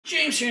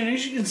James here, and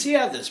as you can see,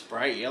 I have this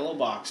bright yellow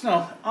box.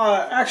 No,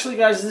 actually,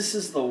 guys, this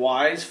is the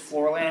WYZE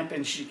floor lamp,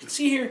 and as you can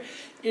see here,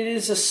 it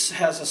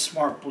has a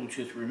smart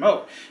Bluetooth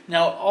remote.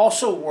 Now, it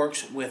also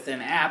works with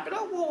an app, and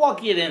we'll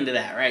get into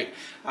that, right?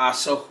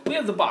 So we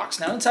have the box.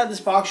 Now, inside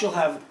this box, you'll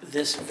have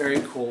this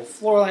very cool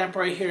floor lamp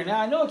right here. Now,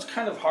 I know it's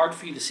kind of hard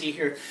for you to see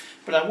here,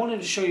 but I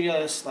wanted to show you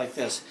this like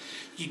this.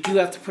 You do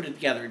have to put it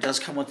together. It does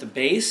come with the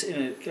base, and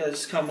it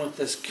does come with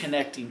this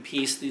connecting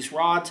piece. These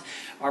rods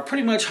are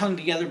pretty much hung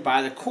together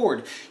by the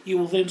cord. You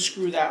will then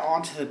screw that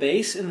onto the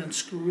base and then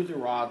screw the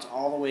rods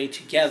all the way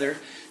together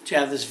to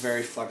have this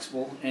very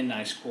flexible and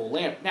nice cool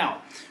lamp.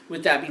 Now,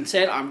 with that being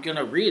said, I'm going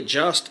to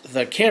readjust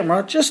the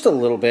camera just a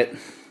little bit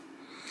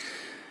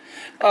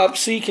up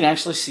so you can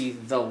actually see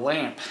the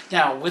lamp.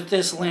 Now, with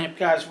this lamp,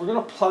 guys, we're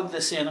going to plug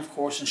this in, of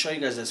course, and show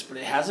you guys this, but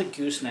it has a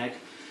gooseneck.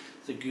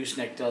 The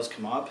gooseneck does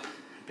come up,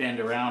 bend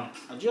around,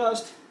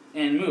 adjust,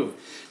 and move.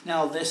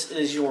 Now, this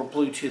is your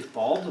Bluetooth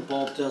bulb. The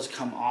bulb does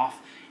come off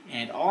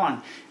and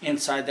on.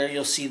 Inside there,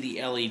 you'll see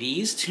the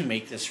LEDs to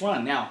make this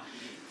run. Now,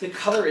 the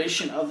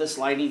coloration of this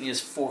lighting is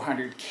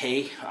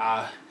 400K.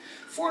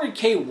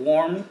 400K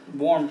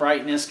warm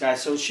brightness,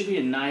 guys, so it should be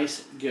a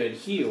nice, good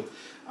hue.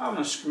 I'm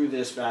going to screw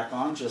this back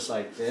on just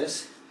like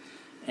this,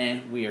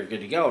 and we are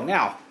good to go.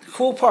 Now, the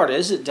cool part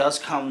is it does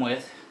come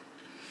with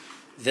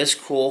this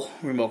cool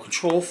remote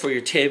control for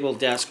your table,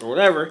 desk, or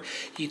whatever.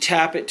 You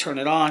tap it, turn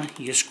it on,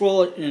 you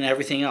scroll it, and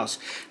everything else.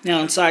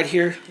 Now, inside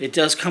here, it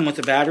does come with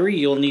a battery.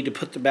 You'll need to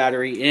put the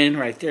battery in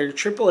right there.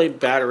 AAA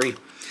battery.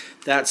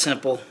 That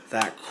simple,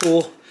 that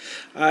cool.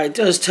 It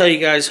does tell you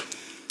guys,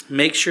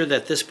 make sure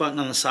that this button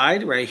on the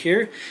side right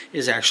here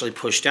is actually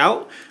pushed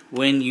out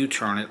when you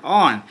turn it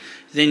on.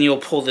 Then you'll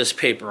pull this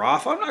paper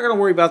off. I'm not going to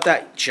worry about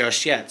that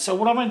just yet. So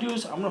what I'm going to do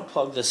is I'm going to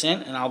plug this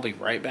in, and I'll be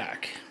right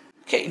back.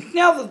 Okay,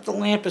 now that the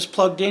lamp is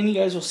plugged in, you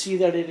guys will see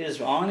that it is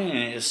on and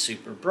it is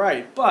super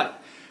bright.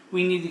 But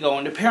we need to go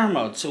into pair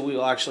mode, so we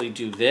will actually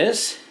do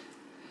this.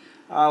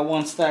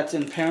 Once that's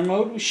in pair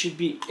mode, we should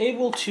be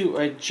able to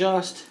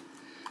adjust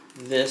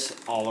this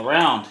all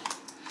around.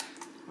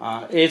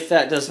 If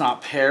that does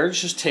not pair,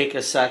 just take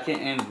a second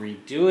and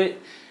redo it.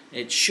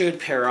 It should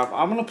pair up.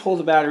 I'm going to pull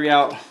the battery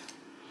out,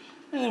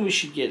 and then we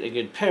should get a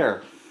good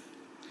pair.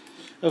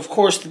 Of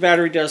course, the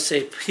battery does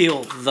say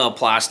peel the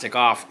plastic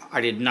off. I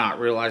did not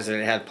realize that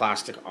it had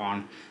plastic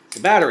on the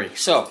battery.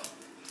 So,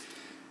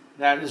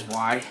 that is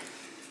why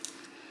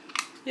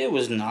it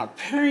was not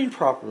pairing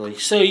properly.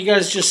 So, you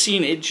guys just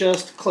seen it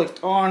just clicked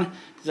on.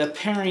 The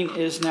pairing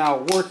is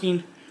now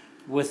working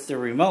with the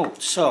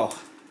remote. So,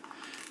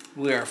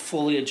 we are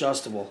fully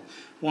adjustable.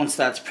 Once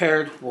that's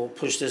paired, we'll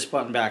push this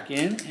button back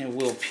in and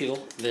we'll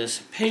peel this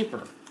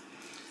paper.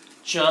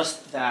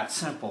 Just that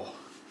simple.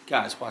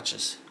 Guys, watch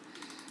this.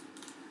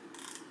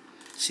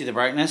 See the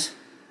brightness?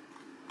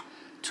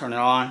 Turn it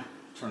on,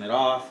 turn it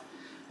off.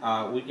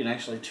 We can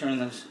actually turn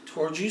this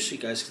towards you so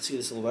you guys can see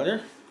this a little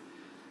better.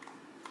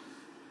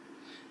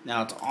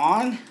 Now it's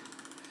on,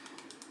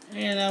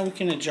 and now we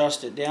can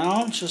adjust it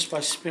down just by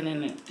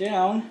spinning it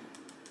down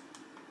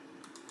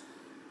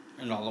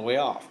and all the way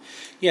off.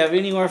 You have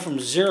anywhere from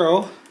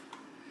 0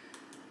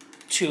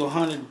 to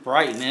 100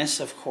 brightness,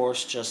 of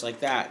course, just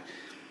like that.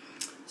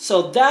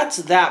 So that's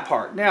that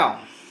part. Now,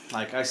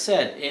 like I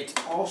said, it's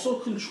also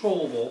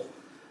controllable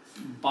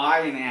by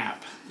an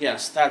app.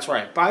 Yes, that's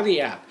right, by the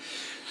app.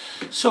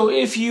 So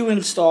if you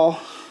install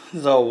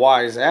the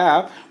WYZE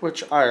app,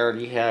 which I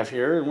already have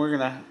here, and we're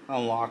going to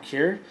unlock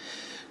here,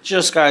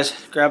 just guys,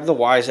 grab the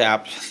WYZE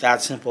app.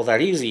 That simple,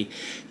 that easy.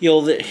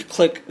 You'll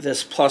click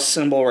this plus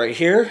symbol right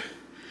here.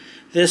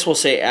 This will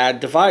say add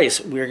device.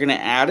 We're going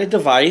to add a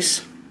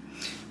device.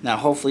 Now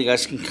hopefully you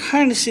guys can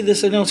kind of see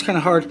this. I know it's kind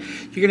of hard.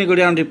 You're going to go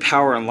down to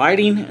power and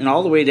lighting and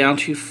all the way down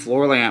to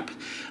floor lamp.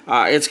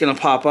 It's going to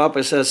pop up.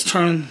 It says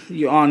turn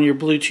on your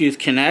Bluetooth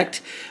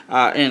Connect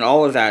and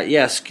all of that.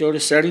 Yes, go to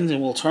settings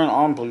and we'll turn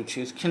on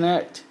Bluetooth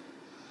Connect.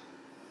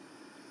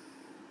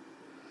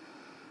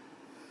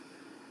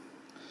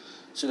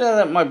 So now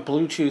that my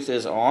Bluetooth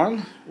is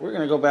on, we're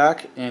going to go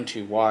back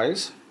into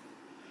WYZE,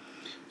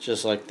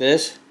 just like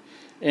this.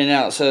 And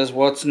now it says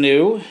what's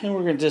new, and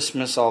we're going to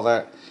dismiss all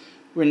that.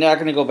 We're not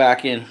going to go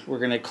back in. We're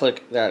going to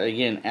click that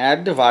again,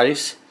 add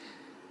device.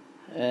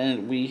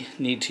 And we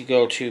need to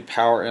go to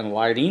power and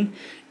lighting,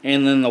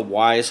 and then the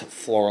WYZE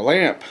floor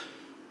lamp.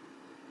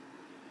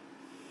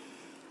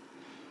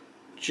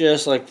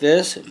 Just like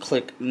this, and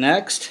click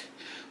next,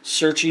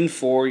 searching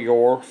for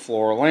your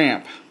floor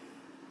lamp.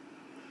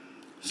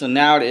 So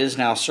now it is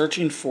now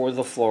searching for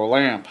the floor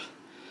lamp.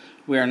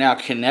 We are now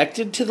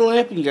connected to the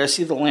lamp, and you guys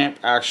see the lamp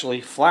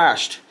actually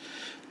flashed.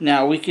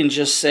 Now we can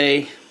just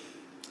say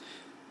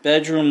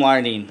bedroom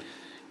lighting,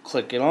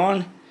 click it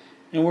on,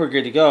 and we're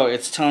good to go.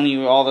 It's telling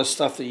you all the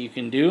stuff that you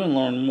can do and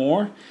learn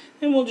more.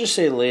 And we'll just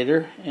say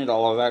later and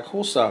all of that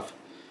cool stuff.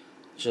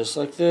 Just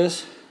like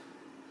this.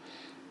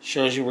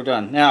 Shows you we're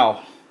done.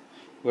 Now,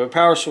 we have a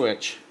power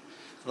switch.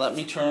 Let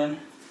me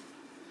turn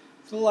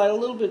the light a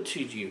little bit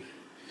to you.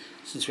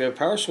 Since we have a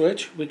power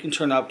switch, we can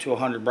turn up to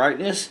 100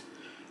 brightness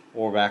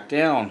or back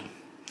down.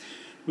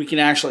 We can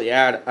actually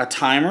add a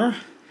timer.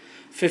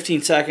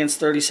 15 seconds,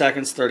 30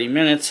 seconds, 30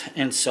 minutes,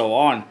 and so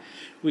on.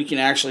 We can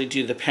actually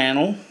do the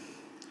panel,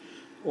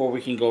 or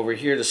we can go over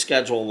here to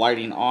schedule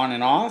lighting on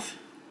and off,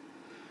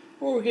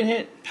 or we can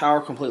hit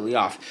power completely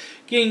off.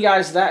 Again,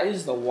 guys, that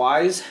is the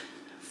WYZE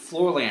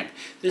floor lamp.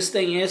 This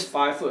thing is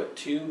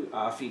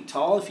 5'2" feet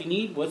tall if you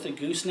need, with a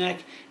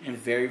gooseneck, and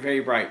very, very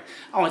bright.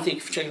 I want to thank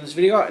you for checking this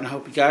video out, and I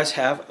hope you guys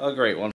have a great one.